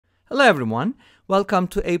Hello everyone, welcome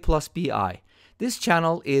to aplusbi. This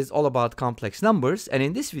channel is all about complex numbers, and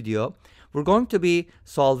in this video we're going to be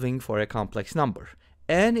solving for a complex number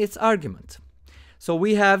and its argument. So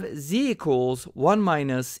we have z equals 1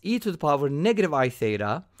 minus e to the power negative I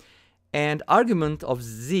theta, and argument of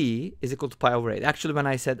z is equal to pi over 8. Actually, when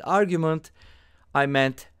I said argument, I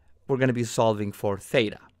meant we're going to be solving for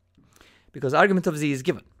theta, because argument of z is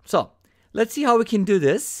given. So let's see how we can do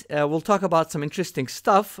this. We'll talk about some interesting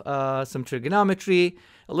stuff, some trigonometry,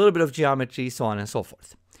 a little bit of geometry, so on and so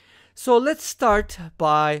forth. So let's start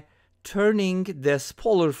by turning this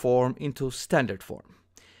polar form into standard form.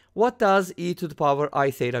 What does e to the power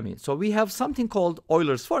I theta mean? So we have something called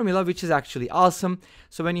Euler's formula, which is actually awesome.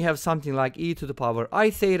 So when you have something like e to the power I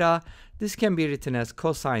theta, this can be written as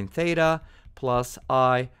cosine theta plus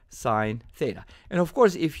I sine theta. And of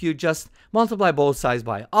course, if you just multiply both sides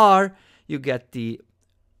by r, you get the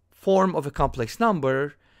form of a complex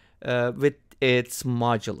number with its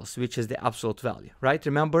modulus, which is the absolute value, right?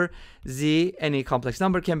 Remember, z, any complex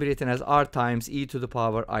number, can be written as r times e to the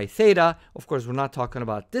power I theta. Of course, we're not talking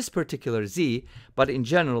about this particular z, but in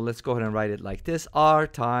general, let's go ahead and write it like this: r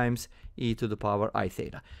times e to the power I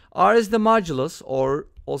theta. R is the modulus, or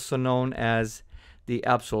also known as the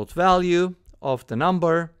absolute value of the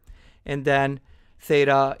number, and then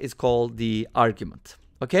theta is called the argument,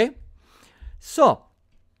 okay? So,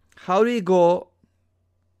 how do we go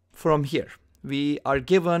from here? We are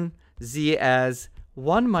given z as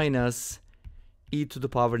 1 minus e to the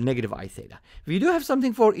power negative I theta. We do have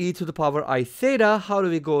something for e to the power I theta. How do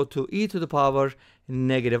we go to e to the power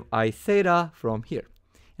negative I theta from here?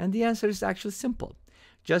 And the answer is actually simple.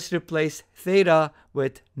 Just replace theta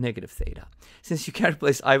with negative theta. Since you can't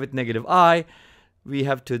replace I with negative I, we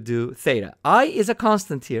have to do theta. I is a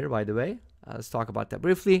constant here, by the way. Let's talk about that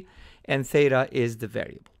briefly. And theta is the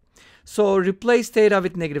variable. So replace theta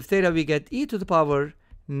with negative theta, we get e to the power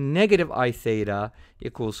negative I theta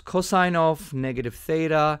equals cosine of negative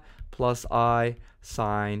theta plus I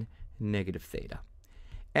sine negative theta.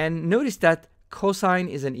 And notice that cosine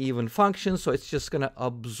is an even function, so it's just going to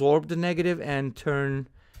absorb the negative and turn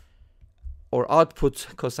or output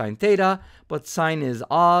cosine theta, but sine is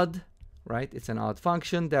odd, right? It's an odd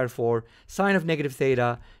function, therefore sine of negative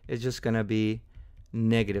theta is just going to be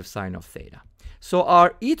negative sine of theta. So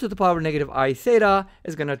our e to the power negative I theta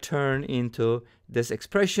is going to turn into this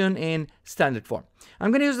expression in standard form. I'm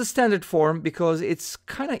going to use the standard form because it's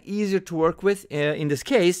kind of easier to work with in this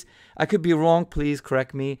case. I could be wrong. Please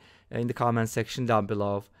correct me in the comment section down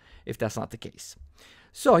below if that's not the case.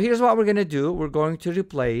 So here's what we're going to do. We're going to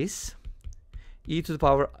replace e to the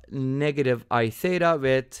power negative I theta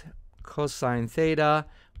with cosine theta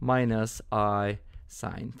minus I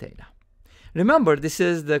sine theta. Remember, this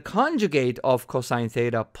is the conjugate of cosine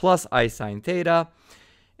theta plus I sine theta.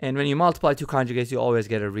 And when you multiply two conjugates, you always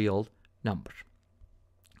get a real number,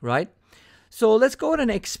 right? So let's go ahead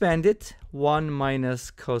and expand it. 1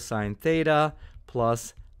 minus cosine theta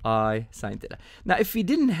plus I sine theta. Now, if we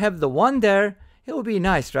didn't have the 1 there, it would be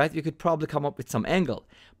nice, right? We could probably come up with some angle.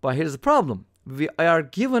 But here's the problem. We are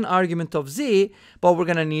given argument of z, but we're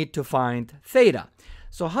going to need to find theta.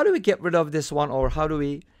 So how do we get rid of this one, or how do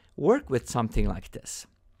we work with something like this?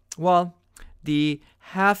 Well, the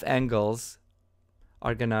half angles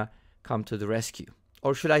are gonna come to the rescue,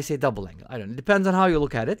 or should I say double angle? I don't know, it depends on how you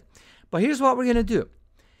look at it. But here's what we're gonna do.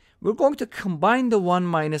 We're going to combine the 1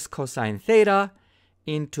 minus cosine theta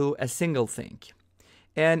into a single thing,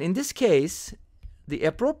 and in this case the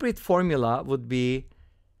appropriate formula would be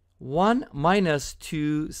 1 minus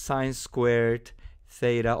 2 sine squared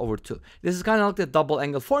theta over 2. This is kind of like the double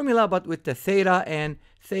angle formula, but with the theta and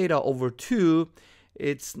theta over 2,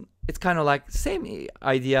 it's kind of like the same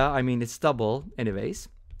idea. I mean, it's double anyways.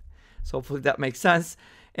 So hopefully that makes sense.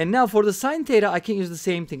 And now for the sine theta, I can use the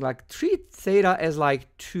same thing, like treat theta as like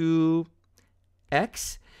 2x,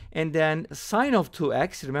 and then sine of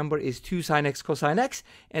 2x, remember, is 2 sine x cosine x,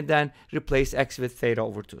 and then replace x with theta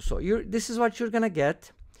over 2. So this is what you're gonna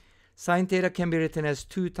get. Sine theta can be written as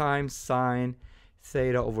 2 times sine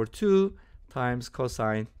theta over 2 times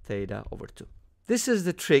cosine theta over 2. This is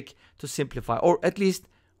the trick to simplify, or at least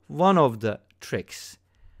one of the tricks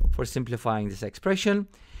for simplifying this expression.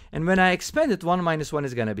 And when I expand it, 1 minus 1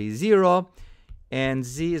 is going to be 0, and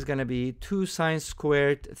z is going to be 2 sine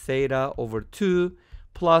squared theta over 2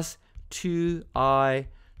 plus 2I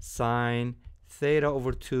sine theta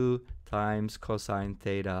over 2 times cosine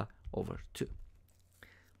theta over 2.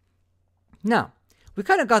 Now, we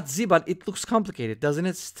kind of got z, but it looks complicated, doesn't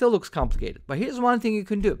it? Still looks complicated. But here's one thing you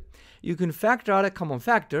can do. You can factor out a common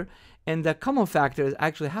factor, and the common factor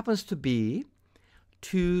actually happens to be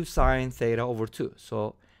 2 sine theta over 2.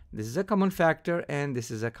 So This is a common factor, and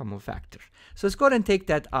this is a common factor. So let's go ahead and take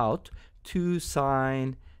that out. 2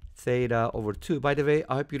 sine theta over 2. By the way,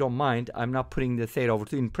 I hope you don't mind. I'm not putting the theta over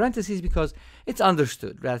 2 in parentheses because it's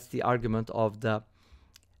understood. That's the argument of the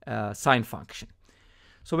sine function.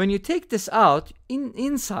 So when you take this out,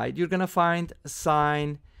 inside you're going to find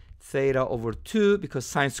sine theta over 2 because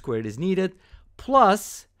sine squared is needed,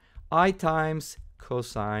 plus I times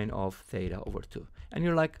cosine of theta over 2. And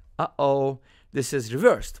you're like, uh-oh, this is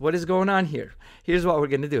reversed. What is going on here? Here's what we're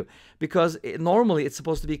going to do. Because normally it's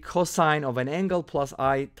supposed to be cosine of an angle plus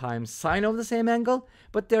I times sine of the same angle,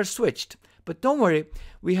 but they're switched. But don't worry,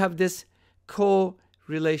 we have this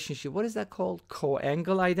co-relationship. What is that called?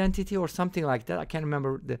 Co-angle identity or something like that. I can't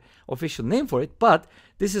remember the official name for it, but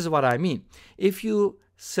this is what I mean. If you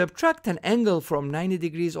subtract an angle from 90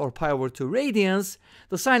 degrees or pi over 2 radians,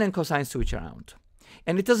 the sine and cosine switch around.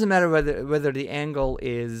 And it doesn't matter whether the angle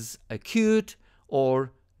is acute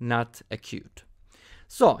or not acute.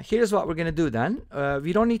 So here's what we're going to do then.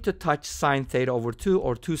 We don't need to touch sine theta over 2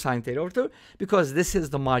 or 2 sine theta over 2 because this is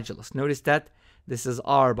the modulus. Notice that this is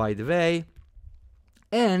r, by the way.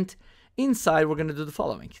 And inside we're going to do the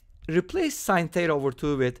following. Replace sine theta over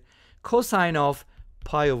 2 with cosine of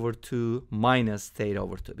pi over 2 minus theta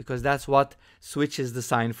over 2 because that's what switches the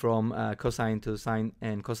sign from cosine to sine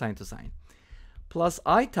and cosine to sine. Plus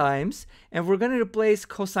I times, and we're going to replace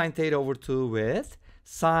cosine theta over 2 with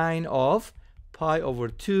sine of pi over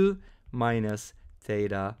 2 minus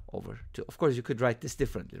theta over 2. Of course, you could write this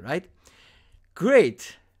differently, right?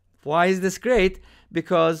 Great. Why is this great?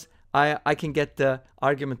 Because I can get the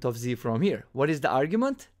argument of z from here. What is the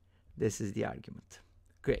argument? This is the argument.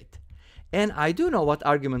 Great. And I do know what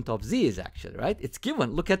argument of z is actually, right? It's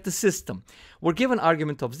given. Look at the system. We're given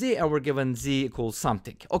argument of z and we're given z equals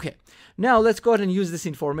something. Okay, now let's go ahead and use this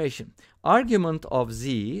information. Argument of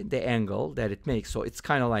z, the angle that it makes, so it's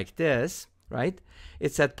kind of like this, right?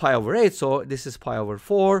 It's at pi over 8, so this is pi over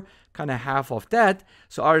 4, kind of half of that.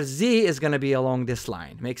 So our z is going to be along this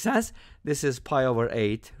line. Make sense? This is pi over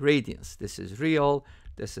 8 radians. This is real,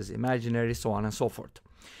 this is imaginary, so on and so forth.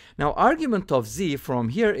 Now, argument of z from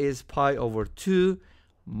here is pi over 2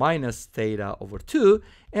 minus theta over 2,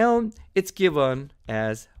 and it's given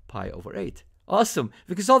as pi over 8. Awesome.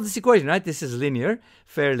 We can solve this equation, right? This is linear,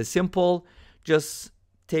 fairly simple. Just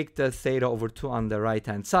take the theta over 2 on the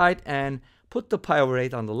right-hand side and put the pi over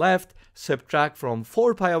 8 on the left, subtract from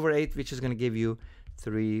 4 pi over 8, which is going to give you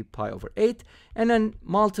 3 pi over 8, and then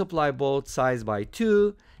multiply both sides by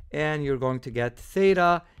 2, and you're going to get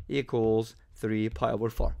theta equals 3 pi over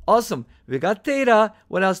 4. Awesome. We got theta.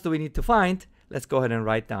 What else do we need to find? Let's go ahead and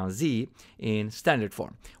write down z in standard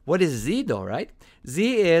form. What is z though, right?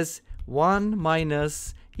 Z is 1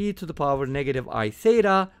 minus e to the power negative I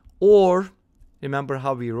theta, or remember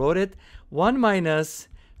how we wrote it? 1 minus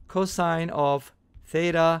cosine of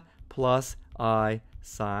theta plus I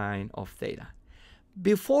sine of theta.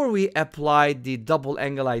 Before we apply the double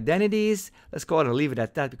angle identities, let's go ahead and leave it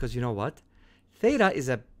at that because you know what? Theta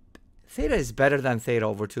is better than theta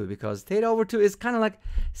over 2 because theta over 2 is kind of like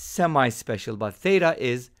semi-special, but theta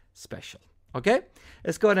is special. Okay?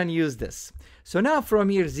 Let's go ahead and use this. So now from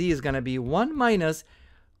here, z is going to be 1 minus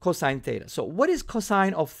cosine theta. So what is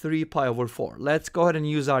cosine of 3 pi over 4? Let's go ahead and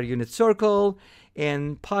use our unit circle.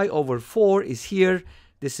 And pi over 4 is here.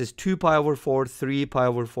 This is 2 pi over 4, 3 pi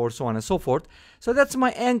over 4, so on and so forth. So that's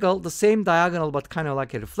my angle, the same diagonal, but kind of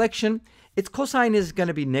like a reflection. Its cosine is going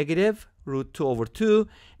to be negative root 2 over 2,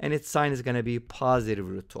 and its sine is going to be positive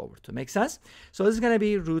root 2 over 2. Make sense? So this is going to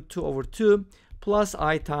be root 2 over 2 plus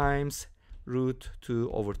I times root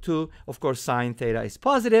 2 over 2. Of course, sine theta is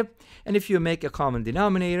positive. And if you make a common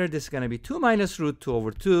denominator, this is going to be 2 minus root 2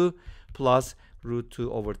 over 2 plus root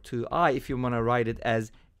 2 over 2i, if you want to write it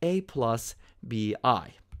as a plus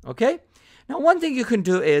bi. Okay? Now, one thing you can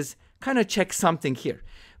do is kind of check something here.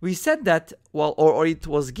 We said that, well, or it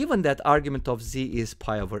was given that argument of z is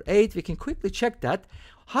pi over 8. We can quickly check that.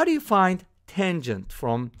 How do you find tangent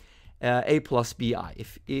from a plus bi?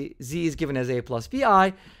 If z is given as a plus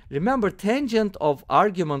bi, remember tangent of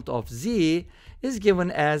argument of z is given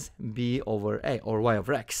as b over a, or y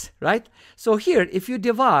over x, right? So here, if you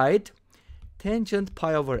divide, tangent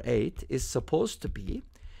pi over 8 is supposed to be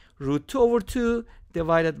root 2 over 2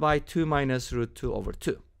 divided by 2 minus root 2 over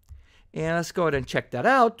 2. And let's go ahead and check that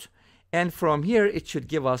out. And from here, it should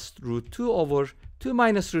give us root 2 over 2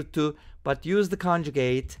 minus root 2, but use the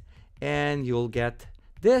conjugate, and you'll get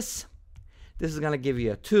this. This is going to give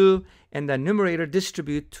you a 2, and the numerator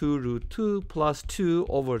distribute 2 root 2 plus 2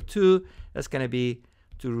 over 2. That's going to be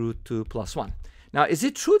 2 root 2 plus 1. Now, is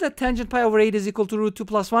it true that tangent pi over 8 is equal to root 2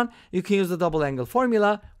 plus 1? You can use the double angle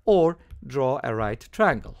formula, or draw a right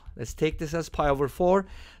triangle. Let's take this as pi over 4.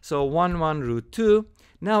 So 1, 1 root 2.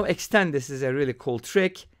 Now extend. This is a really cool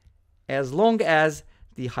trick. As long as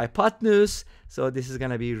the hypotenuse, so this is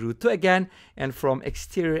going to be root 2 again. And from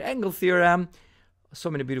exterior angle theorem, so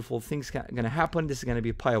many beautiful things are going to happen. This is going to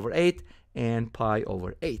be pi over 8 and pi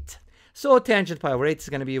over 8. So tangent pi over 8 is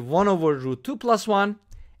going to be 1 over root 2 plus 1.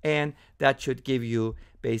 And that should give you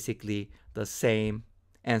basically the same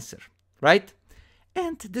answer, right?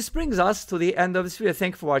 And this brings us to the end of this video.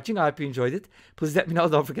 Thank you for watching. I hope you enjoyed it. Please let me know.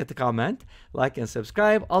 Don't forget to comment, like, and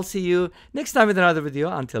subscribe. I'll see you next time with another video.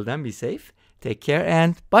 Until then, be safe, take care,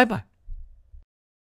 and bye-bye.